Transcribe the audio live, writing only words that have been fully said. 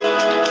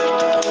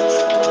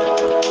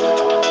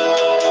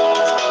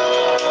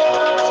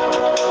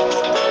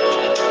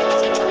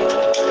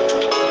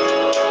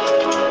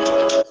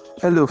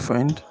Hello,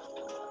 friend.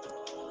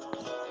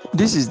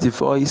 This is the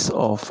voice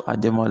of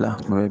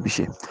Ademola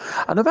Morebise.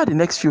 And over the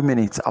next few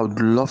minutes, I would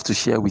love to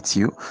share with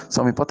you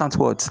some important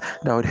words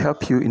that would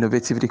help you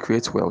innovatively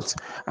create wealth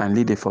and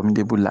lead a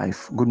formidable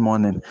life. Good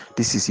morning.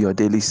 This is your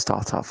daily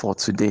starter for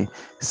today,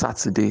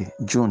 Saturday,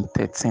 June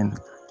 13,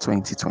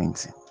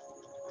 2020.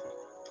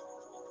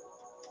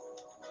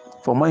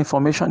 For more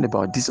information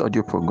about this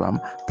audio program,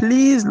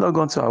 please log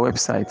on to our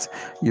website.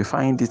 You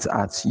find it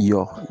at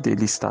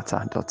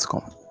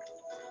yourdailystarter.com.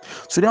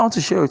 Today, I want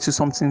to share with you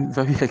something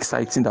very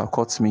exciting that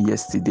occurred to me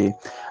yesterday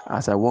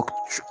as I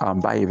walked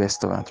by a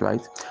restaurant,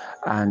 right?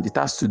 And it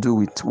has to do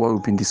with what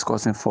we've been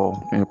discussing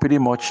for pretty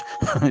much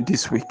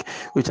this week,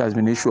 which has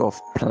been the issue of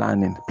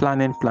planning.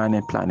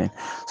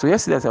 So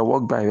yesterday, as I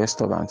walked by a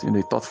restaurant,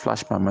 a thought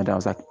flashed my mind. I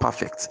was like,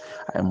 perfect.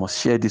 I must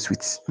share this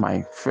with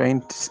my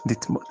friend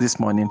this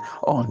morning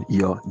on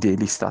your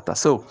daily starter.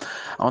 So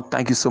I want to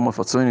thank you so much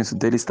for tuning into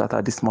Daily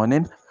Starter this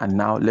morning. And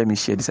now let me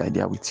share this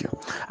idea with you.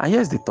 And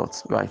here's the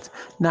thought, right?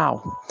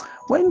 Now,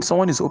 when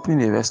someone is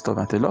opening a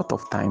restaurant, a lot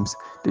of times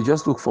they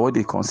just look for what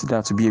they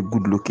consider to be a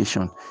good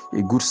location,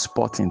 a good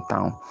spot in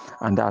town,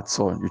 and that's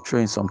all. You throw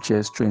in some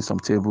chairs, throw in some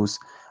tables,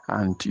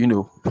 and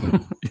you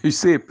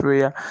say a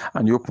prayer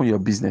and you open your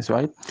business,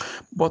 right?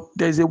 But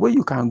there's a way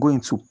you can go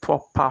into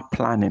proper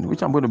planning,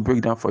 which I'm going to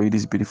break down for you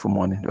this beautiful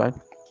morning, right?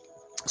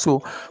 So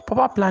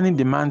proper planning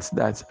demands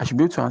that I should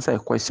be able to answer a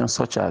question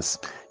such as,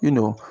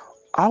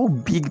 how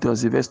big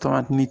does the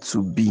restaurant need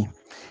to be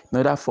in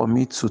order for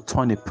me to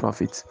turn a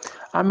profit?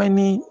 How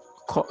many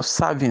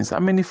servings, how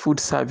many food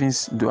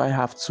servings do I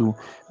have to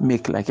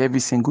make like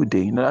every single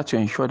day in order to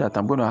ensure that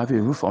I'm going to have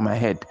a roof on my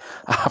head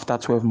after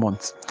 12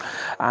 months?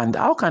 And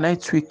how can I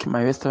tweak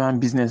my restaurant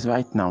business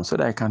right now so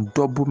that I can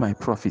double my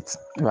profits,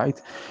 right?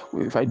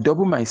 If I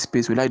double my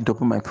space, will I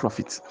double my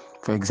profits?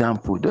 For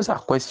example, those are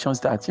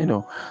questions that,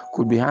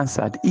 could be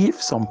answered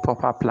if some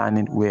proper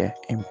planning were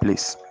in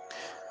place.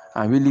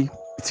 And really,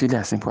 it's really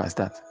as simple as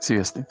that.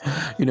 Seriously.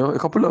 A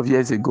couple of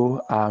years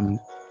ago,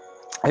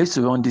 I used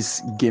to run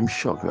this game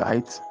shop,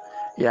 right?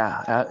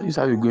 Yeah, I used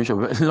to have a game shop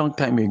a long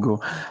time ago.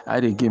 I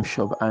had a game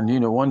shop,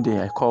 and one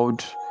day I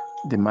called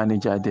the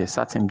manager there,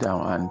 sat him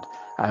down, and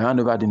I ran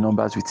over the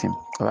numbers with him.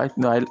 All right.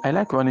 No, I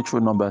like running through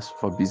numbers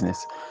for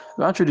business.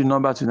 I ran through the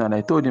numbers with him, and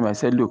I told him, I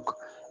said, look,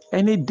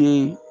 any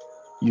day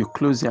you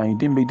close here and you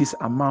didn't make this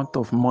amount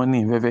of money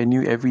in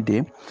revenue every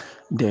day,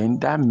 then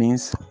that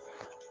means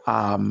we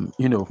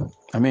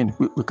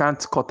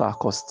can't cut our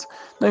costs.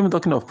 Not even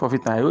talking of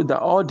profit now. I wrote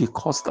that all the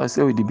costs I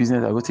say with the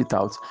business, I wrote it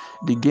out.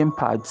 The game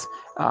pads,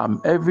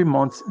 every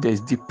month there's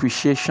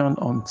depreciation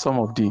on some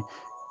of the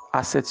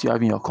assets you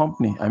have in your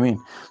company.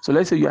 So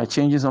let's say you are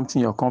changing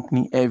something in your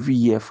company every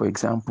year, for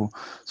example.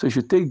 So you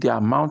should take the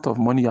amount of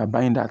money you are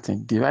buying that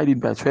thing, divide it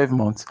by 12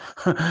 months.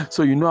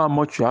 So you know how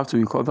much you have to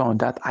recover on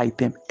that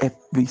item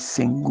every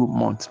single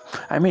month.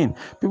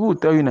 People will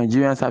tell you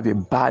Nigerians have a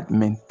bad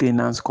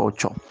maintenance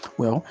culture.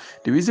 Well,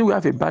 the reason we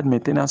have a bad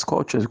maintenance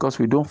culture is because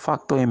we don't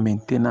factor in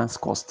maintenance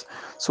cost.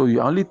 So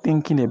you're only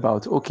thinking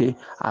about, okay,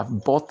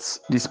 I've bought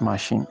this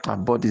machine,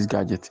 I've bought this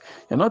gadget.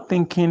 You're not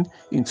thinking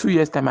in 2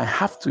 years' time, I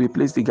have to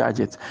replace the gadget.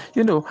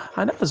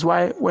 And that's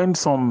why when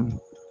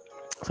some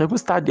people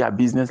start their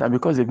business and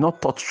because they've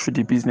not thought through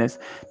the business,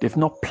 they've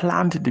not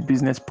planned the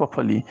business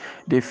properly,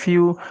 they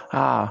feel,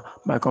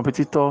 my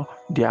competitor,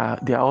 they are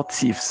all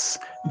thieves,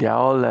 they are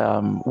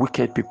all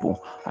wicked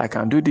people. I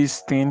can do this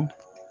thing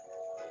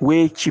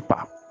way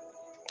cheaper,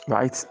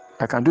 right?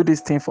 I can do this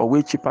thing for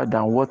way cheaper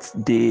than what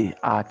they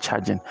are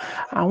charging.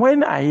 And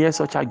when I hear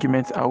such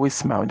arguments, I always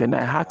smile. Then I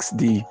ask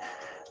the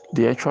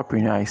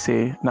entrepreneur, I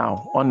say,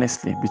 now,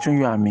 honestly, between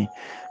you and me,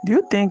 do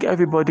you think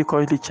everybody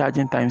currently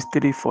charging times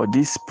 3 for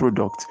this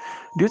product,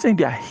 do you think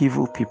they are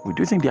evil people?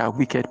 Do you think they are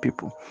wicked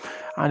people?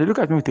 And they look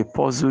at me with a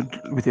puzzled,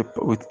 with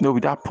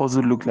that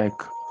puzzled look like,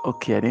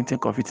 okay, I didn't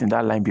think of it in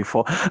that line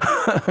before.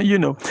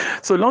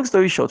 So long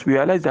story short, we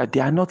realize that they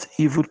are not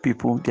evil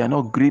people, they are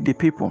not greedy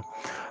people.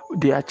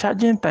 They are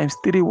charging times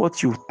 3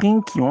 what you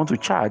think you want to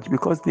charge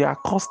because they are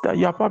costs that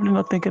you are probably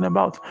not thinking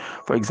about.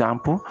 For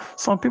example,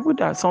 some people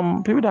that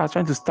are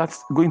trying to start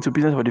going to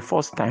business for the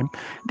first time,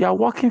 they are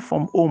working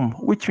from home,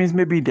 which means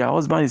maybe their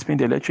husband is paying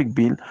the electric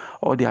bill,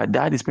 or their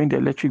dad is paying the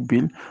electric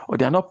bill, or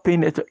they are not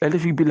paying the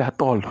electric bill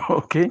at all.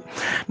 Okay,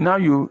 now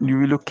you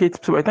relocate.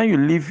 So by the time you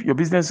leave, your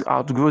business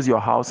outgrows your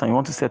house and you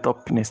want to set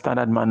up in a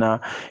standard manner,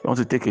 you want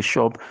to take a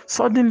shop,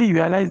 suddenly you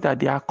realize that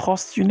there are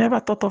costs you never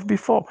thought of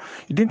before.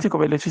 You didn't think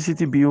of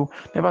electricity bill,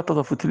 never thought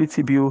of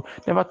utility bill,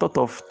 never thought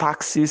of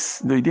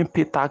taxes. You didn't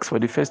pay tax for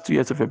the first 2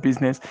 years of your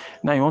business.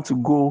 Now you want to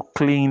go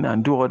clean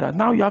and do all that.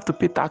 Now you have to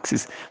pay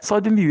taxes.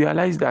 Suddenly you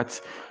realize that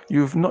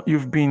you've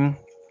been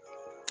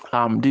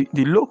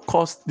the low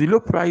cost, the low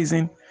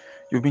pricing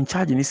you've been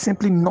charging is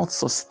simply not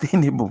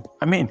sustainable.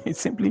 I mean, it's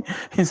simply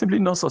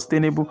not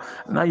sustainable.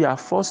 Now you are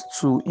forced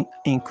to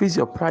increase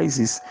your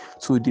prices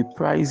to the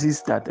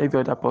prices that every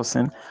other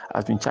person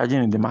has been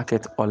charging in the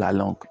market all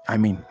along. I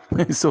mean,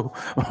 so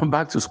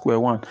back to square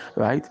one,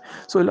 right?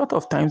 So a lot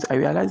of times I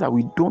realize that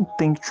we don't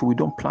think through, we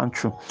don't plan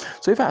through.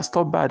 So if I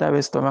stopped by that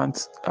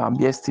restaurant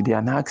yesterday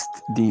and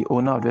asked the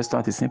owner of the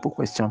restaurant a simple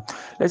question,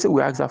 let's say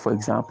we asked her, for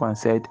example, and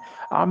said,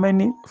 how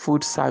many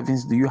food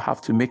servings do you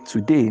have to make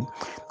today in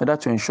order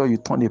to ensure you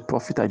turn a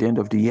profit at the end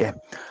of the year?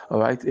 All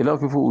right. A lot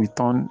of people will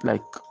turn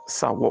like,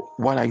 sir,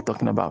 what are you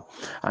talking about?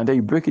 And then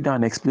you break it down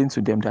and explain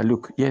to them that,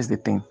 look, here's the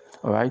thing.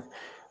 All right.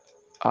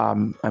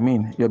 I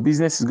mean, your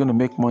business is going to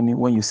make money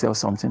when you sell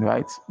something,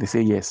 right? They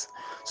say yes.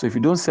 So if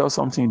you don't sell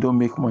something, you don't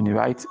make money,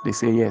 right? They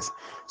say yes.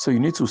 So you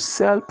need to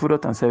sell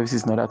product and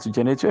services in order to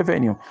generate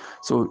revenue.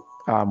 So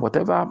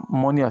whatever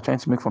money you're trying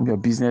to make from your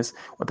business,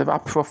 whatever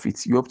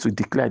profits you hope to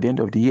declare at the end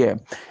of the year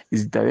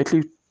is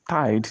directly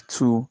tied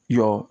to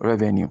your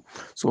revenue.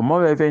 So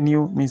more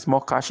revenue means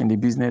more cash in the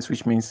business,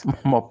 which means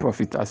more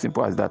profit, as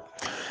simple as that.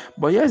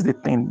 But here's the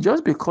thing,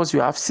 just because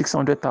you have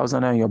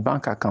 600,000 in your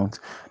bank account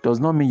does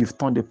not mean you've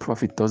turned a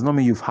profit, does not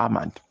mean you've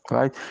hammered,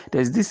 right?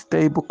 There's this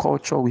terrible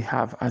culture we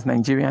have as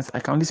Nigerians.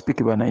 I can only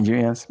speak about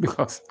Nigerians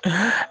because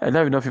I don't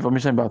have enough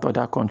information about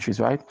other countries,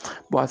 right?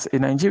 But as a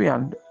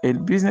Nigerian, a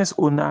business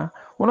owner,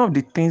 one of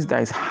the things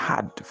that is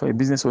hard for a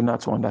business owner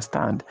to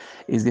understand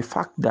is the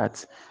fact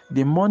that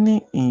the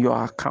money in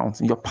your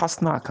account, in your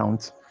personal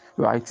account,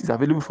 right, is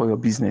available for your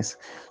business.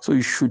 So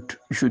you should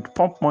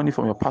pump money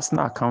from your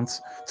personal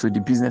account to the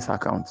business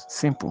account.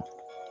 Simple.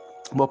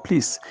 But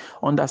please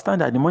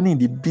understand that the money in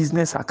the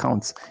business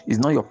account is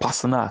not your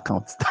personal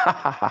account.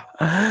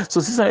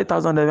 So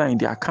 600,000 naira in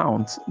the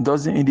account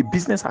in the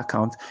business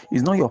account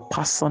is not your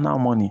personal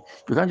money.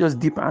 You can't just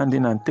dip hand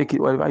in and take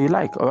it whatever you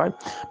like, all right?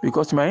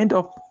 Because you might end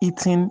up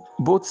eating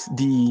both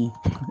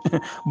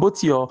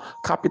both your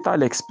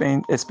capital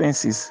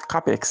expenses,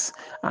 capex,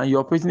 and your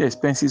operating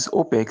expenses,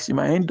 opex. You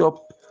might end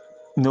up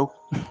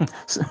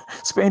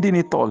spending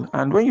it all.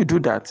 And when you do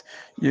that,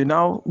 you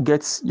now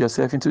get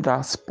yourself into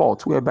that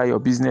spot whereby your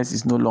business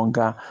is no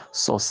longer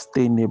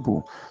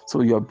sustainable.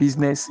 So your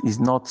business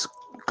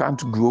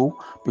can't grow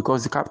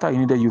because the capital you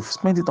needed, you've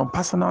spent it on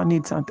personal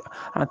needs and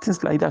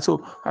things like that.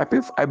 So I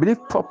believe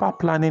proper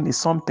planning is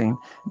something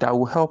that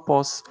will help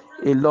us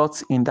a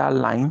lot in that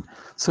line,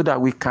 so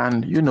that we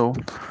can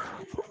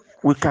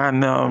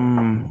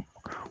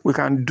we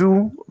can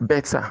do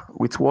better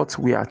with what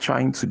we are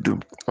trying to do.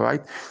 All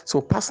right.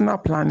 So personal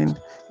planning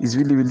is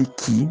really, really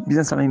key.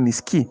 Business planning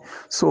is key.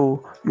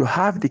 So you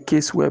have the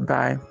case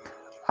whereby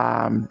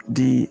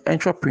the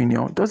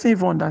entrepreneur doesn't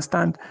even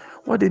understand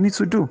what they need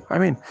to do. I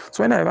mean,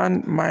 so when I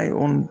ran my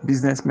own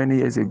business many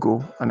years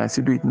ago, and I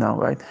still do it now,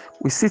 right?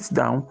 We sit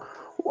down,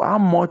 how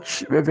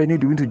much revenue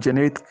do we need to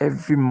generate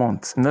every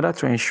month in order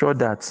to ensure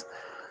that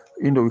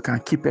we can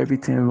keep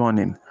everything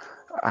running.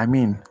 I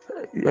mean,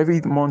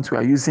 every month we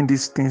are using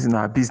these things in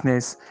our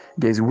business.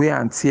 There's wear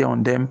and tear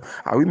on them.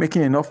 Are we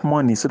making enough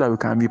money so that we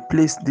can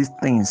replace these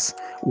things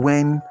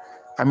when,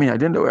 at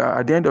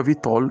the end of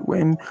it all,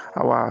 when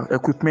our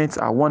equipment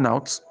are worn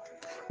out,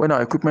 when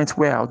our equipment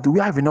wear out, do we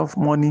have enough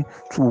money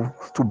to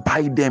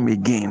buy them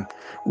again?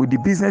 Will the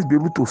business be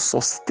able to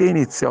sustain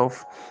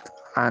itself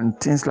and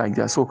things like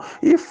that? So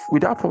if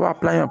without proper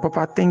planning and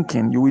proper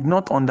thinking, you will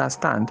not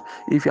understand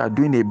if you are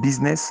doing a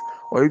business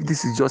or if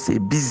this is just a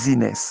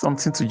business,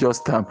 something to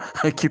just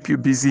keep you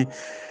busy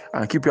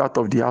and keep you out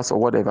of the house or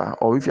whatever,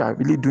 or if you are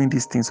really doing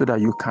these things so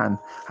that you can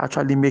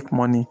actually make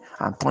money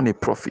and turn a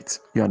profit.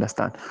 You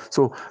understand?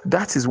 So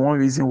that is one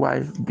reason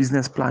why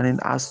business planning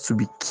has to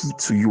be key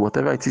to you,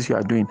 whatever it is you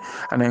are doing.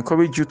 And I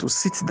encourage you to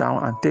sit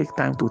down and take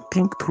time to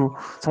think through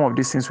some of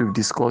these things we've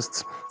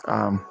discussed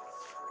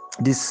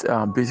this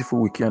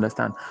beautiful week. You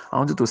understand? I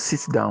want you to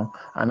sit down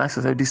and ask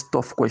yourself these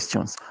tough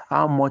questions.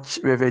 How much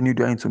revenue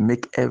do I need to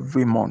make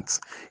every month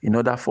in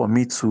order for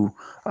me to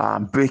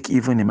break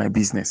even in my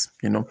business?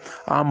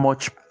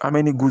 How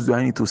many goods do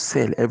I need to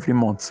sell every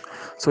month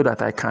so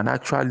that I can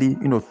actually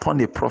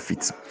turn a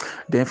profit?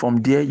 Then from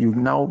there, you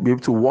now be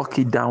able to work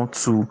it down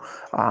to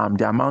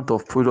the amount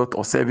of product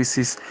or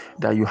services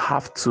that you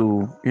have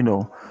to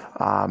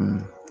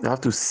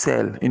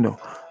sell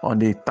on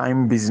a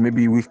time basis,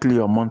 maybe weekly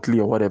or monthly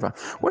or whatever.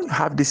 When you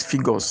have these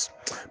figures,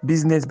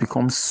 business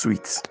becomes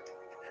sweet.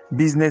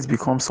 Business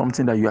becomes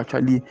something that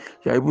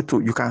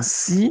you can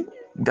see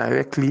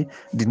directly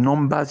the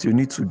numbers you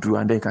need to do,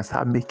 and then you can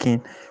start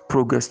making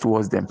progress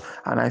towards them.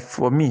 And I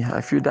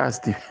feel that's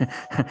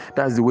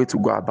the way to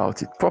go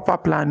about it. Proper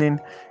planning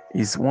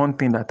is one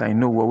thing that I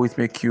know will always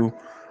make you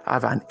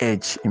have an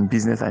edge in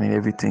business and in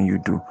everything you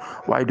do.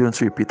 Why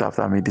don't you repeat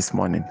after me this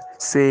morning?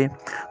 Say,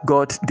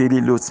 God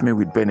daily loads me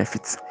with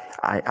benefits.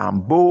 I am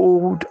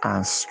bold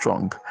and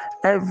strong.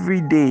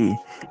 Every day,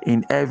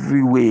 in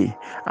every way,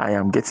 I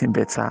am getting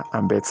better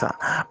and better.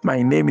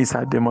 My name is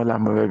Ademola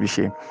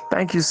Morebise.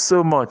 Thank you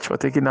so much for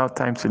taking out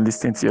time to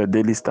listen to your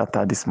daily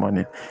starter this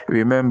morning.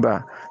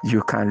 Remember,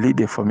 you can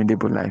lead a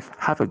formidable life.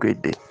 Have a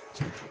great day.